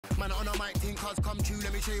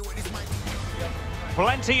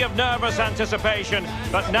Plenty of nervous anticipation,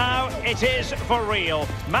 but now it is for real.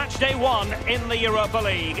 Match day 1 in the Europa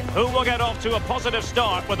League. Who will get off to a positive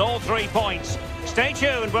start with all 3 points? Stay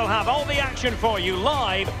tuned, we'll have all the action for you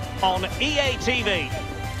live on EA TV.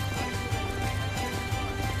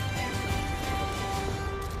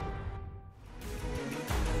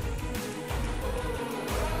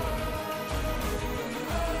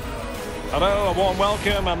 Hello, a warm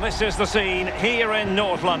welcome, and this is the scene here in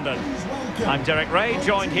North London. I'm Derek Ray,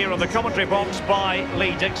 joined here on the commentary box by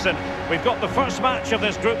Lee Dixon. We've got the first match of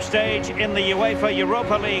this group stage in the UEFA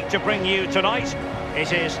Europa League to bring you tonight.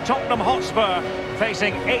 It is Tottenham Hotspur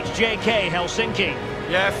facing HJK Helsinki.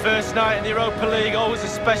 Yeah, first night in the Europa League, always a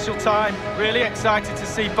special time. Really excited to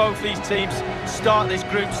see both these teams start this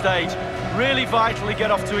group stage. Really vitally get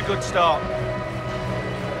off to a good start.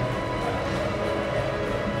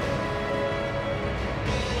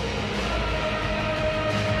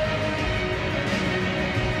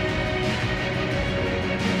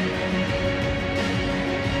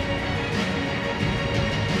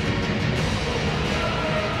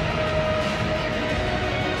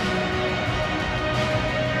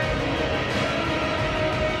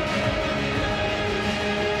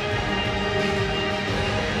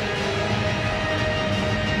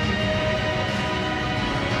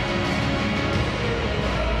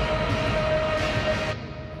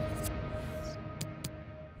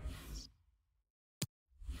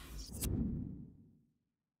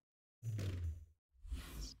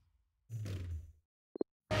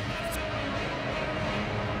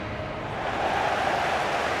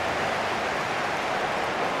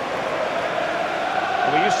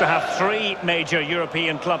 We used to have 3 major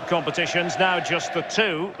European club competitions, now just the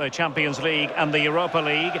 2, the Champions League and the Europa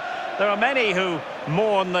League. There are many who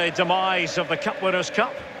mourn the demise of the Cup Winners'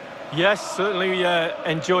 Cup. Yes, certainly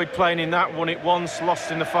enjoyed playing in that, won it once,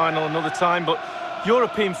 lost in the final another time, but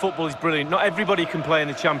European football is brilliant. Not everybody can play in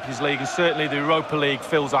the Champions League, and certainly the Europa League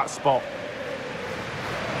fills that spot.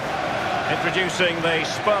 Introducing the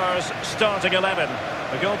Spurs starting 11.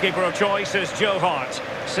 The goalkeeper of choice is Joe Hart.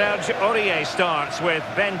 Serge Aurier starts with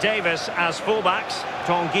Ben Davies as fullbacks.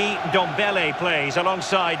 Tanguy Ndombele plays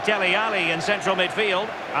alongside Dele Alli in central midfield.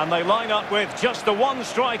 And they line up with just the one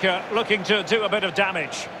striker looking to do a bit of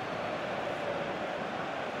damage.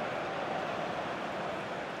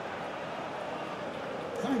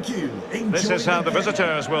 Thank you. This is how the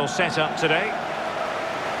visitors will set up today.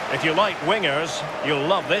 If you like wingers, you'll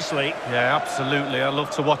love this, Lee. Yeah, absolutely. I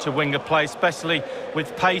love to watch a winger play, especially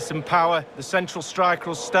with pace and power. The central striker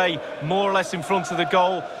will stay more or less in front of the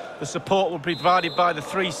goal. The support will be provided by the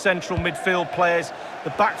 3 central midfield players. The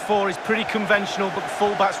back 4 is pretty conventional, but the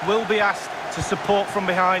fullbacks will be asked to support from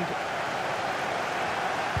behind.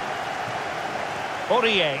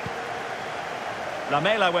 Aurier.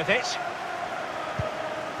 Lamela with it.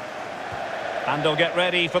 And they'll get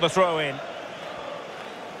ready for the throw-in.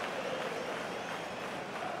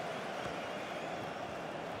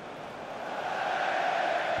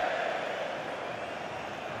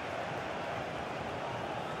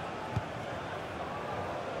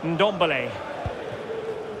 Ndombele.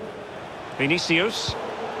 Vinicius.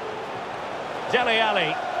 Dele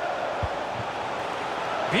Alli.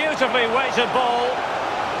 Beautifully weighted ball.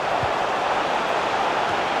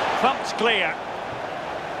 Thumped clear.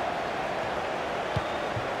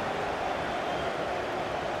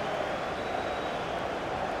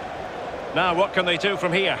 Now what can they do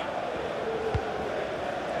from here?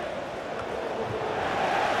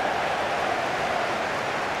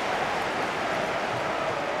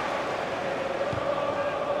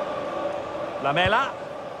 Lamela.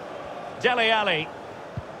 Dele Alli.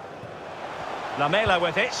 Lamela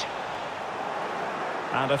with it.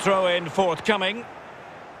 And a throw-in forthcoming.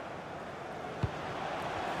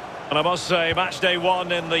 And I must say, match day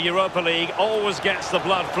 1 in the Europa League always gets the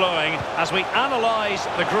blood flowing as we analyse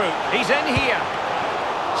the group. He's in here.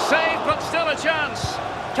 Saved, but still a chance.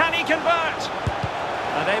 Can he convert?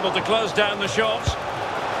 And able to close down the shot.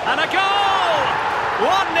 And a goal! 1-0,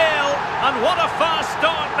 and what a fast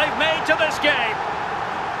start they've made to this game.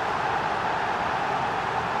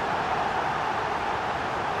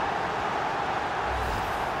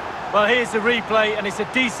 Well, here's the replay, and it's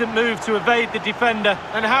a decent move to evade the defender.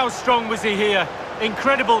 And how strong was he here?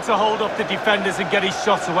 Incredible to hold up the defenders and get his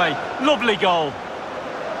shot away. Lovely goal.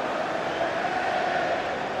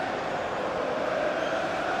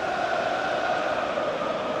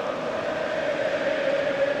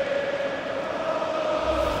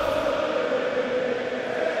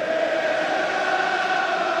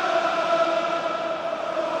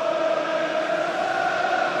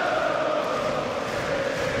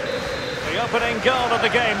 The opening goal of the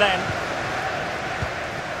game then.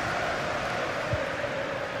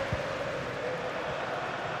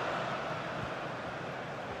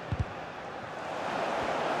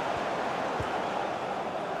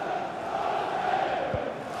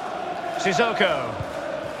 Sissoko.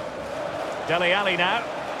 Dele Alli now.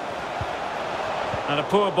 And a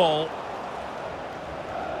poor ball.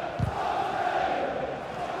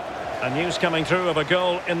 And news coming through of a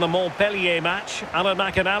goal in the Montpellier match. Alan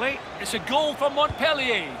McInally. It's a goal for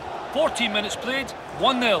Montpellier. 14 minutes played,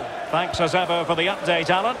 1-0. Thanks as ever for the update,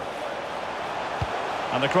 Alan.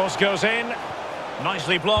 And the cross goes in.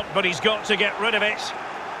 Nicely blocked, but he's got to get rid of it.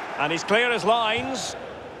 And he's clear as lines.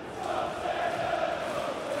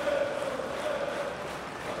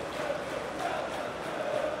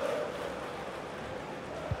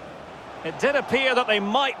 It did appear that they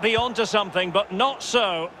might be onto something, but not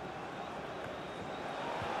so.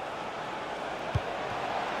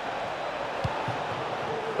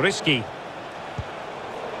 Risky.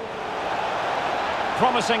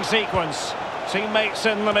 Promising sequence. Teammates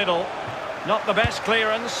in the middle. Not the best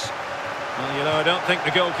clearance. Well, you know, I don't think the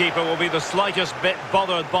goalkeeper will be the slightest bit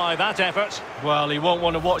bothered by that effort. Well, he won't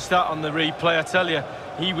want to watch that on the replay, I tell you.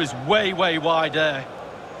 He was way wide there.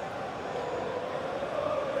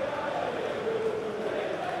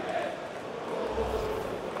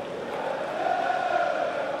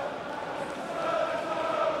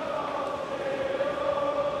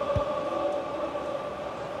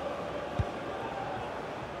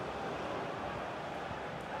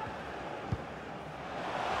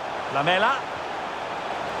 Lamela.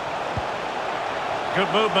 Good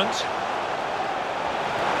movement.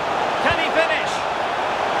 Can he finish?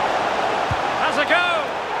 Has a go.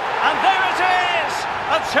 And there it is!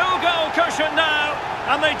 A two-goal cushion now.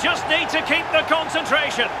 And they just need to keep the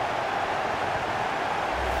concentration.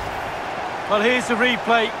 Well, here's the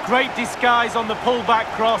replay. Great disguise on the pull-back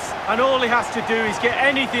cross. And all he has to do is get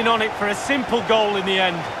anything on it for a simple goal in the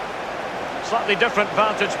end. Slightly different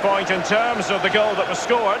vantage point in terms of the goal that was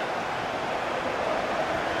scored.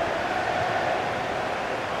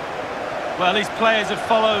 Well, his players have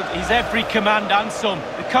followed his every command and some.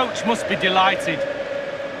 The coach must be delighted.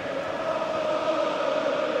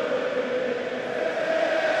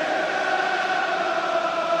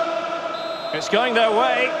 It's going their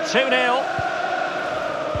way, 2-0.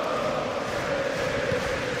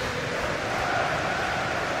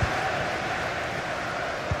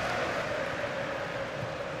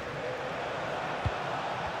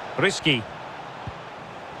 Risky.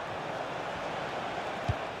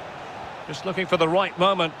 Just looking for the right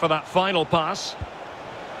moment for that final pass.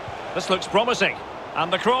 This looks promising.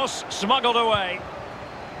 And the cross smuggled away.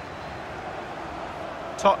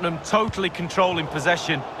 Tottenham totally controlling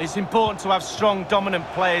possession. It's important to have strong, dominant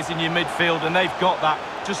players in your midfield, and they've got that.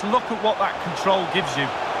 Just look at what that control gives you.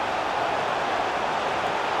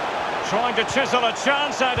 Trying to chisel a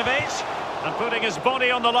chance out of it. And putting his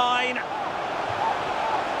body on the line.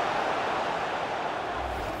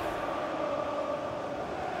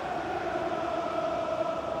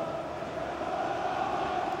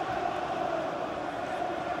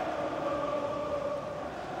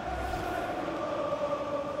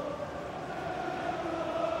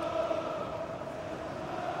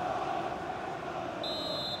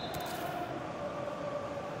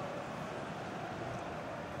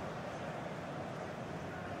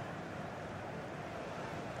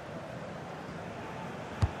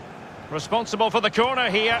 Responsible for the corner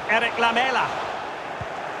here, Eric Lamela.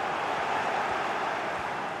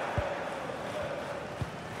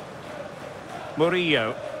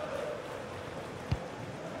 Murillo.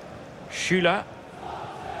 Schüller.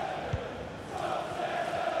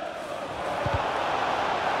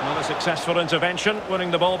 Another successful intervention,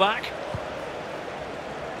 winning the ball back.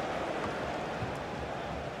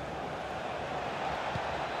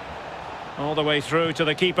 All the way through to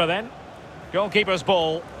the keeper then. Goalkeeper's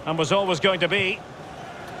ball, and was always going to be.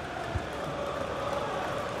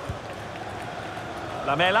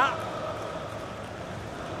 Lamela.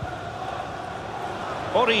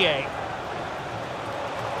 Aurier.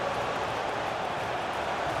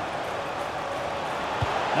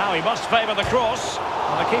 Now he must favour the cross.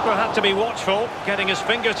 And the keeper had to be watchful, getting his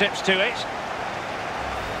fingertips to it.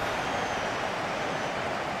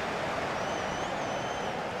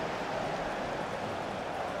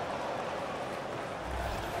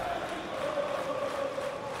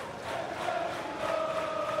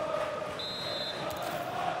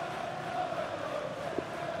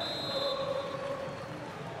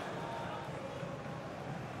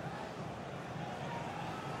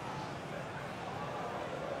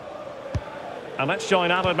 And let's join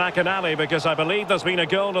Alan McInally because I believe there's been a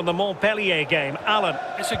goal in the Montpellier game. Alan.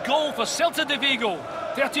 It's a goal for Celta de Vigo.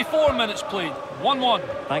 34 minutes played. 1-1.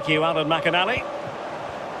 Thank you, Alan McInally.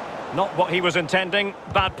 Not what he was intending.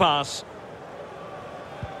 Bad pass.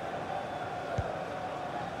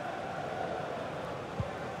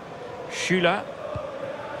 Schüller.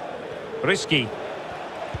 Risky.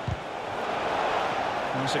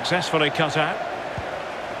 And successfully cut out.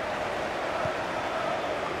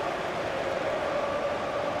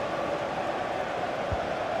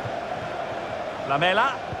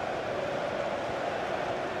 Lamela.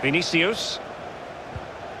 Vinicius.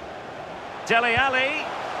 Dele Alli.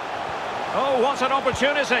 Oh, what an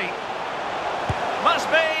opportunity.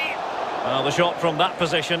 Must be. Well, the shot from that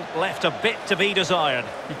position left a bit to be desired.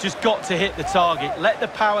 You've just got to hit the target. Let the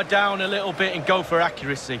power down a little bit and go for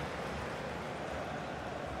accuracy.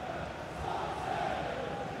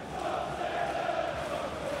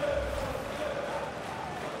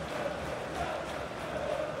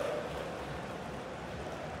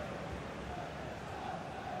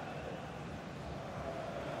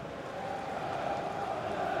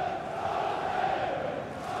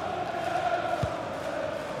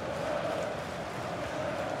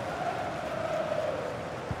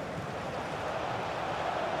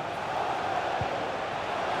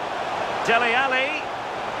 Dele Alli.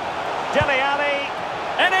 Dele Alli.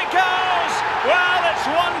 And it goes! Well, it's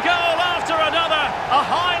one goal after another. A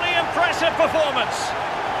highly impressive performance.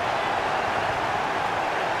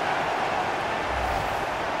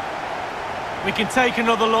 We can take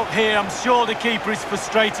another look here. I'm sure the keeper is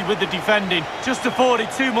frustrated with the defending. Just afforded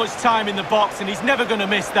too much time in the box and he's never going to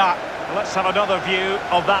miss that. Let's have another view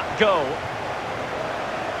of that goal.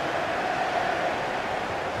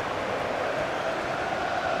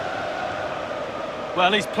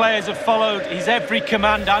 Well, his players have followed his every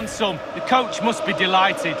command and some. The coach must be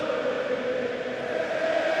delighted.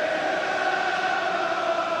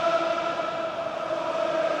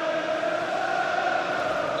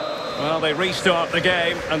 Well, they restart the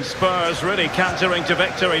game, and Spurs really cantering to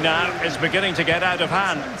victory now. It's beginning to get out of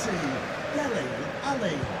hand. Dele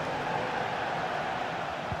Alli.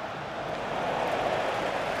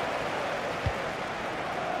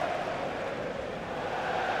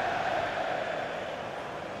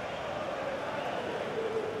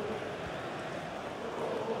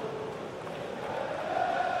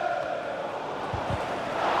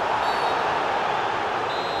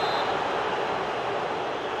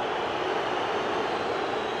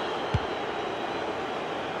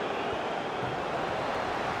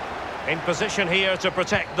 In position here to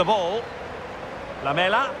protect the ball.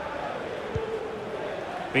 Lamela.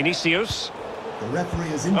 Vinicius. The referee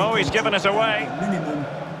has Oh, he's given it away. A minimum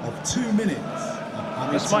of 2 minutes.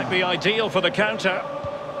 This might be ideal for the counter.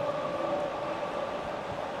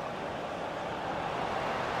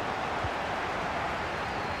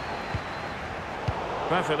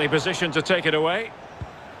 Perfectly positioned to take it away.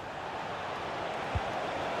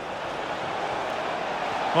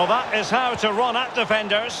 Well, that is how to run at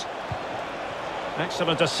defenders.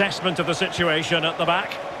 Excellent assessment of the situation at the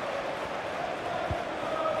back.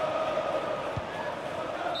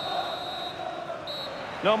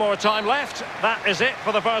 No more time left. That is it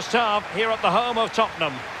for the first half here at the home of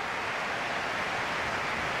Tottenham.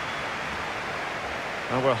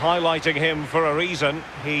 And we're highlighting him for a reason.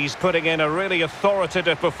 He's putting in a really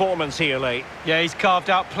authoritative performance here late. Yeah, he's carved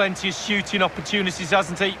out plenty of shooting opportunities,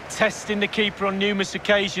 hasn't he? Testing the keeper on numerous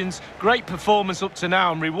occasions. Great performance up to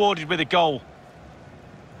now and rewarded with a goal.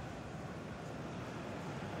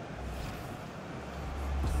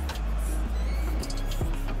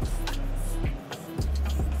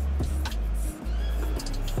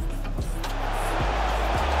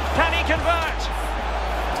 Can he convert?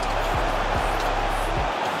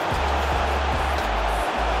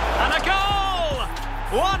 And a goal!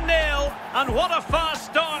 1-0, and what a fast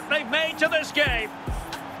start they've made to this game.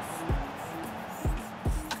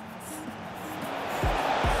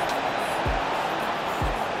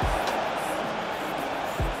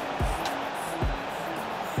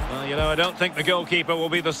 Well, you know, I don't think the goalkeeper will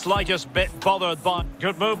be the slightest bit bothered by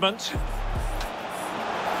good movement.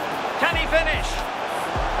 Can he finish?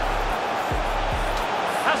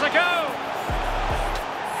 Has a go.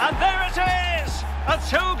 And there it is! A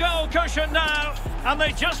 2-goal cushion now, and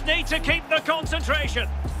they just need to keep the concentration.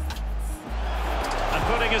 And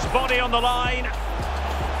putting his body on the line.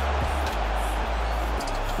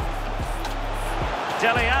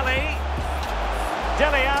 Dele Alli.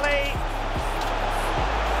 Dele Alli.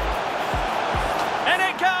 And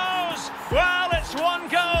it goes! Well, it's one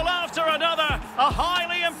goal after another. A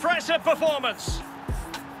highly impressive performance.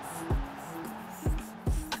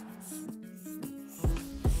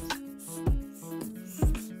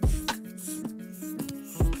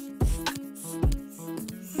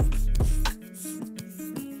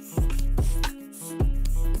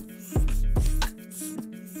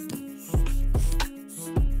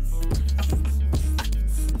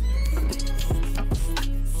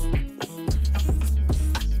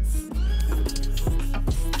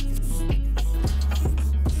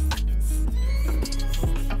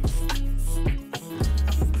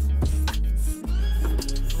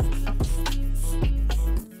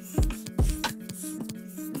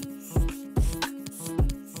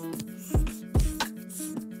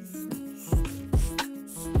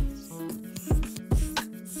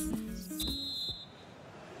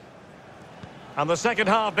 And the second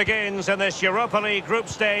half begins in this Europa League group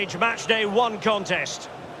stage match day 1 contest.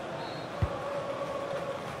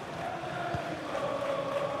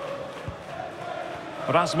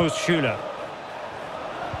 Rasmus Schüller.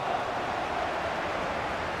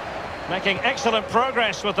 Making excellent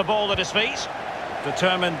progress with the ball at his feet.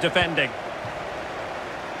 Determined defending.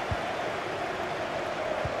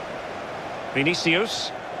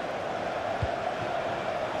 Vinicius.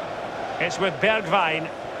 It's with Bergwijn.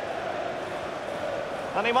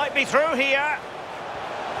 And he might be through here.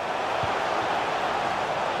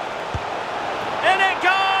 In it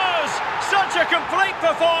goes! Such a complete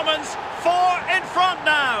performance. 4 in front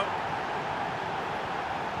now.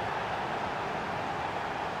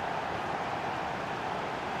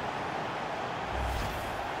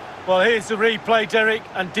 Well, here's the replay, Derek,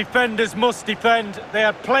 and defenders must defend. They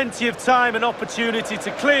had plenty of time and opportunity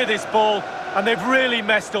to clear this ball, and they've really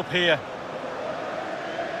messed up here.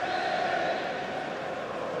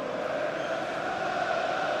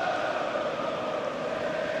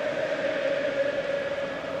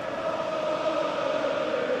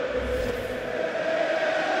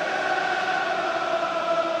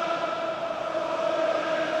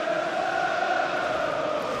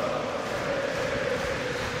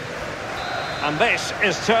 And this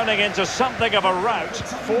is turning into something of a rout.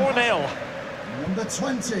 4-0. Number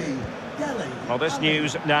 20, Dele. Well, this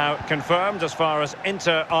news now confirmed as far as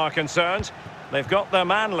Inter are concerned. They've got their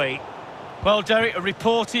man, Lee. Well, Derek, a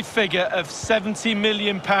reported figure of £70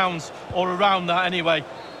 million, or around that anyway.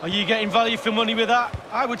 Are you getting value for money with that?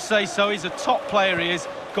 I would say so. He's a top player, he is.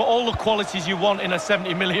 Got all the qualities you want in a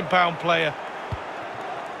 £70 million player.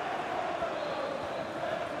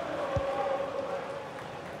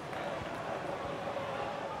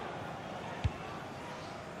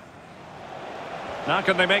 Now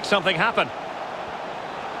can they make something happen?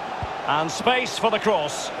 And space for the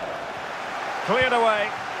cross. Cleared away.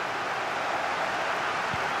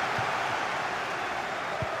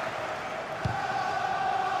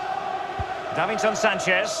 Davinson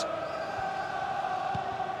Sanchez.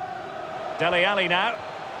 Dele Alli now.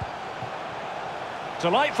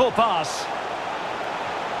 Delightful pass.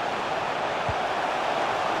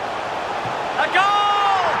 A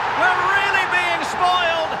goal! We're really being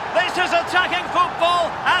spoiled. This is attacking football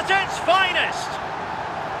at its finest.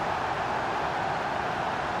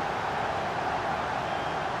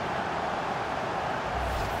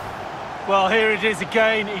 Well, here it is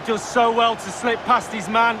again. He does so well to slip past his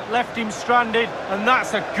man, left him stranded, and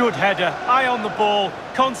that's a good header. Eye on the ball,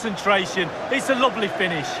 concentration. It's a lovely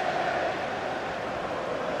finish.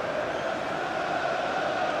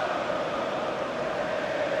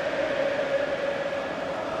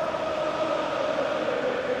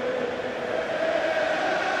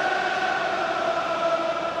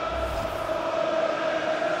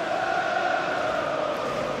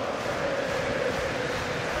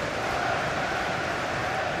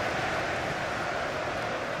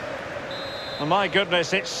 Oh, my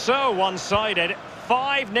goodness, it's so one-sided.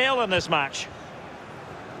 5-0 in this match.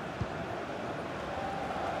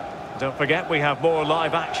 Don't forget, we have more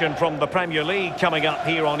live action from the Premier League coming up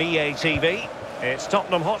here on EA TV. It's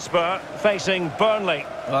Tottenham Hotspur facing Burnley.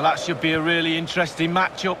 Well, that should be a really interesting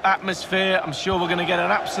match-up atmosphere. I'm sure we're going to get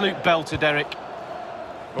an absolute belter, Derek.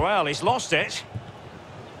 Well, he's lost it.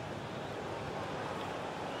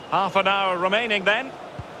 Half an hour remaining then.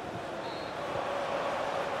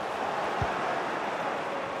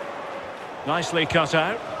 Nicely cut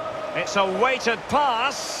out. It's a weighted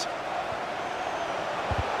pass.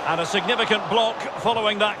 And a significant block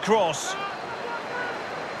following that cross.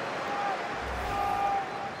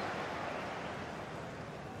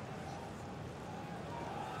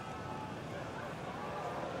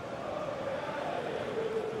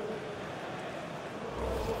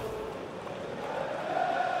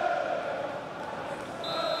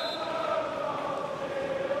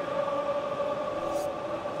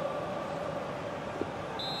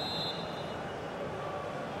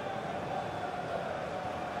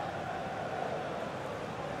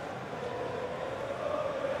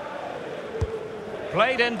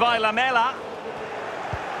 Played in by Lamela.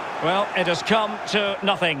 Well, it has come to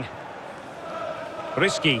nothing.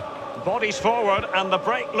 Risky. Bodies forward and the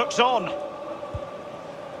break looks on.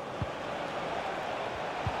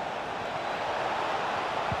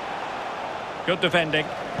 Good defending.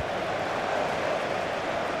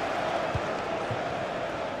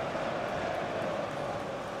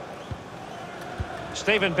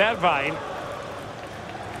 Steven Bergwijn.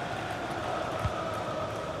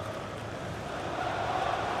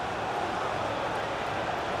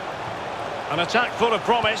 An attack full of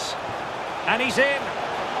promise. And he's in.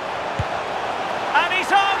 And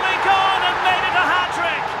he's only gone and made it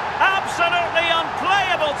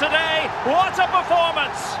today. What a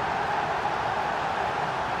performance!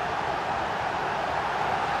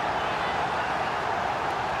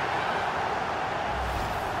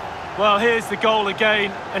 Well, here's the goal again,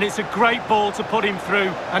 and it's a great ball to put him through.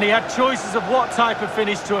 And he had choices of what type of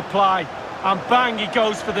finish to apply. And bang, he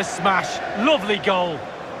goes for the smash. Lovely goal.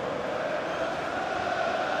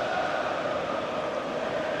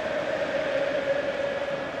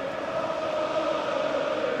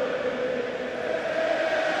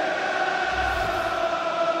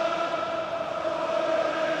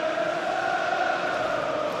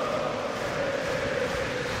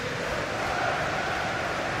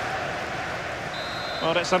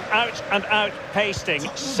 Well, it's an out-and-out pasting.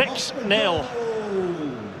 6-0.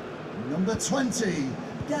 Number 20,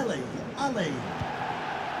 Dele Alli.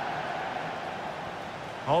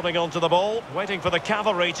 Holding on to the ball, waiting for the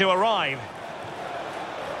cavalry to arrive.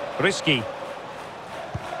 Risky.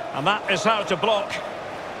 And that is how to block.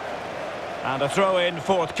 And a throw-in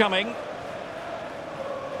forthcoming.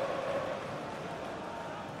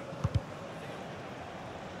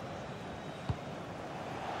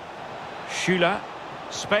 Schüller.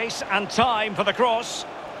 Space and time for the cross.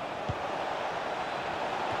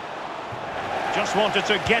 Just wanted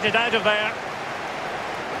to get it out of there.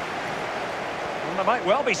 And there might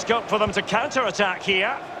well be scope for them to counter-attack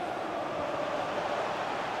here.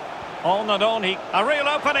 On and on. A real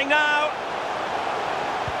opening now.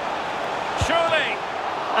 Surely.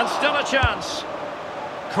 And still a chance.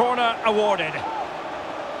 Corner awarded.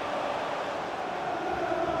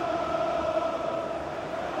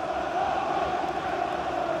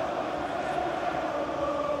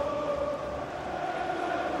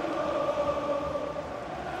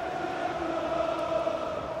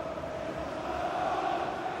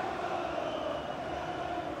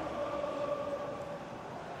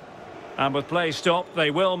 And with play stopped,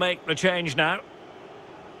 they will make the change now.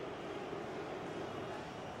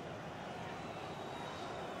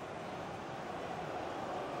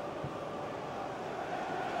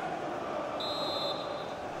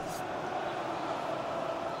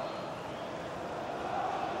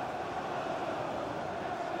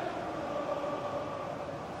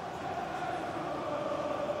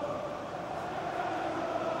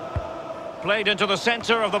 Played into the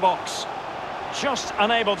centre of the box. Just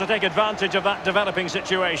unable to take advantage of that developing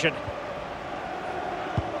situation.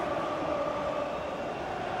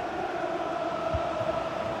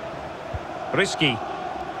 Risky.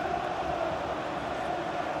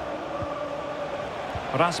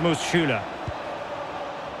 Rasmus Schüller.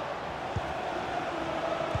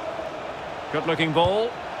 Good-looking ball.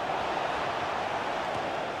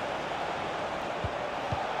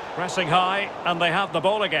 Pressing high, and they have the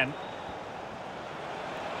ball again.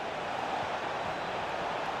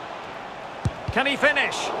 Can he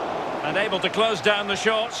finish? And able to close down the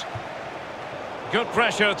shot. Good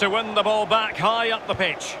pressure to win the ball back high up the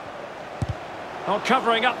pitch. Not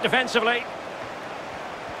covering up defensively.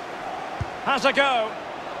 Has a go.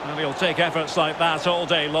 And he'll take efforts like that all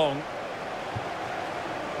day long.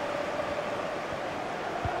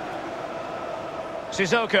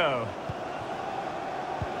 Sissoko.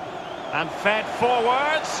 And fed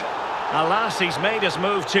forwards. Alas, he's made his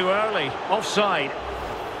move too early. Offside.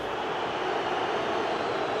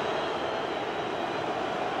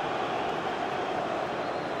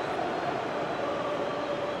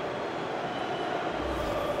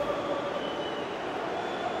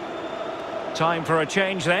 Time for a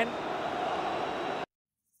change then.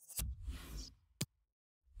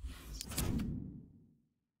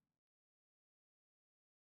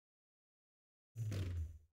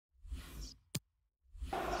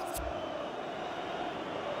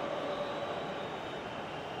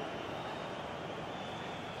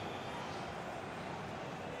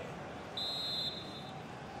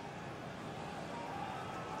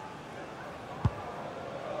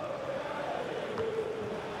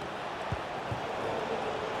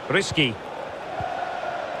 Risky.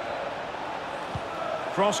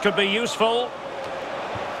 Cross could be useful.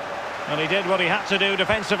 And he did what he had to do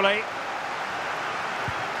defensively.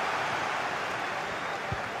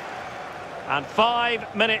 And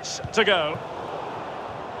 5 minutes to go.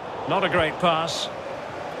 Not a great pass.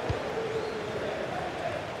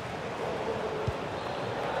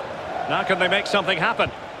 Now can they make something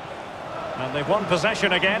happen? And they've won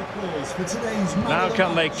possession again. Now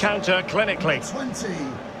can they counter clinically? 20,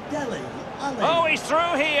 Dele Alli. Oh, he's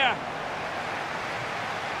through here.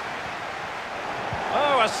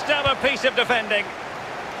 Oh, a stellar piece of defending.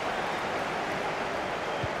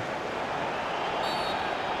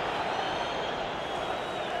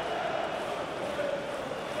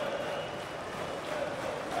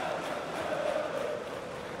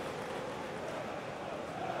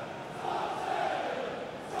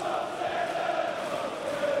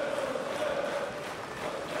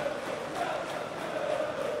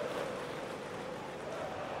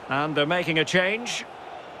 And they're making a change.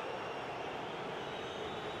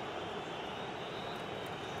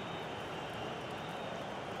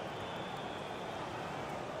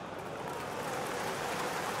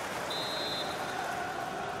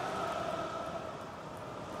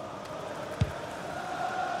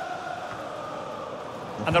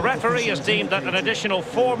 And the referee has deemed that an additional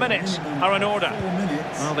 4 minutes are in order.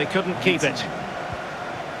 Well, they couldn't keep it.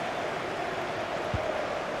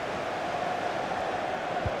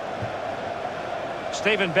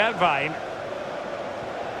 Steven Bergwijn.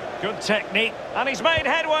 Good technique, and he's made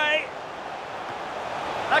headway.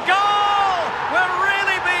 A goal! We're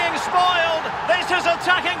really being spoiled. This is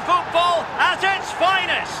attacking football at its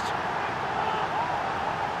finest.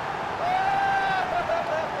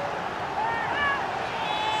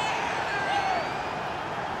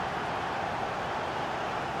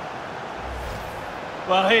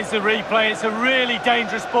 Well, here's the replay. It's a really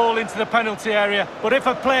dangerous ball into the penalty area. But if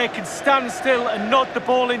a player can stand still and nod the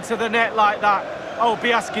ball into the net like that, I'll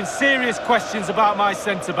be asking serious questions about my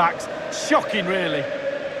centre-backs. Shocking, really.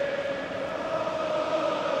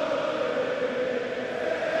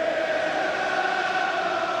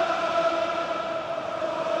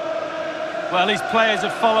 Well, his players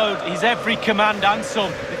have followed his every command and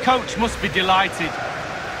some. The coach must be delighted.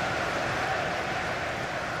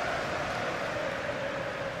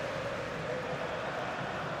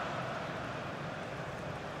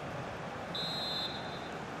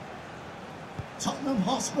 Tottenham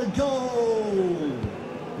Hotspur goal!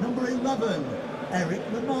 Number 11, Eric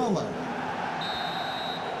Lamela.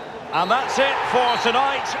 And that's it for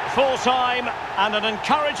tonight. Full time and an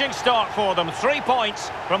encouraging start for them. 3 points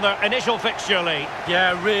from their initial fixture lead.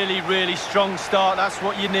 Yeah, really strong start. That's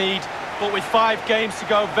what you need. But with 5 games to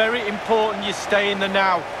go, very important you stay in the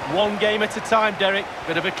now. 1 game at a time, Derek.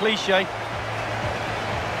 Bit of a cliche.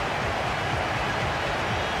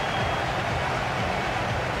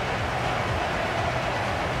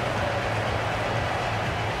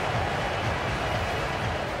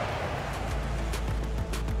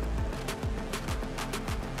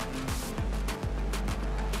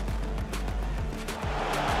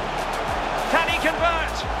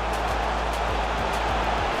 Convert.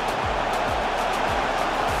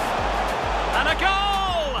 And a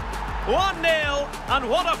goal! 1-0, and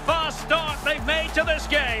what a fast start they've made to this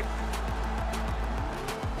game.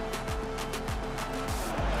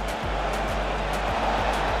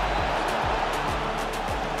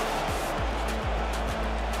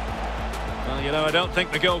 Well, you know, I don't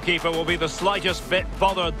think the goalkeeper will be the slightest bit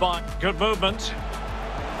bothered by good movement.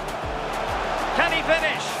 Can he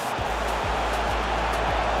finish?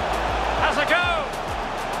 Has a go,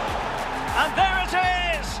 and there it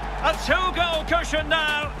is, a 2-goal cushion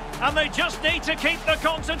now, and they just need to keep the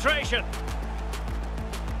concentration.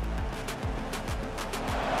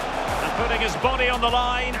 And putting his body on the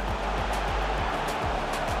line.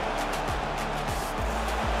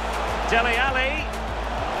 Dele Alli.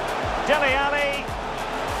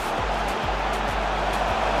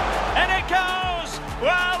 And it goes!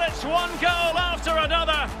 Well, it's 1 goal after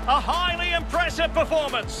another, a highly impressive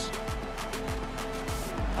performance.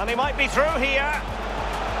 And he might be through here.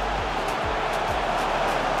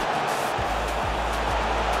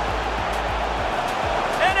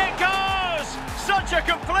 In it goes! Such a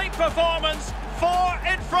complete performance. 4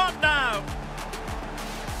 in front now.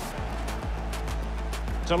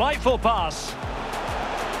 Delightful pass.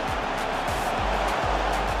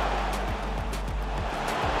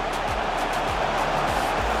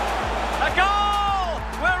 A goal!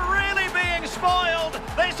 We're really being spoiled.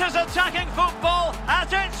 This is attacking football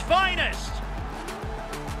at its finest.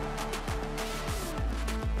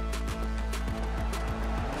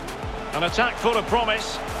 An attack full of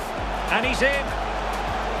promise, and he's in.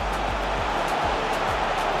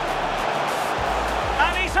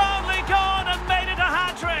 And he's only gone and made it a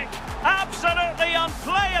hat-trick. Absolutely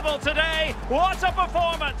unplayable today. What a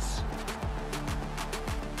performance.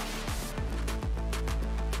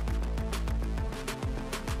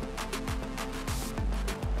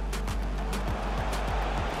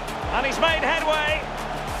 And he's made headway.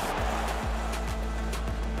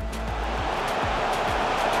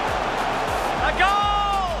 A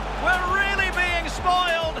goal! We're really being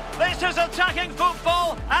spoiled. This is attacking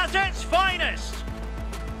football at its finest.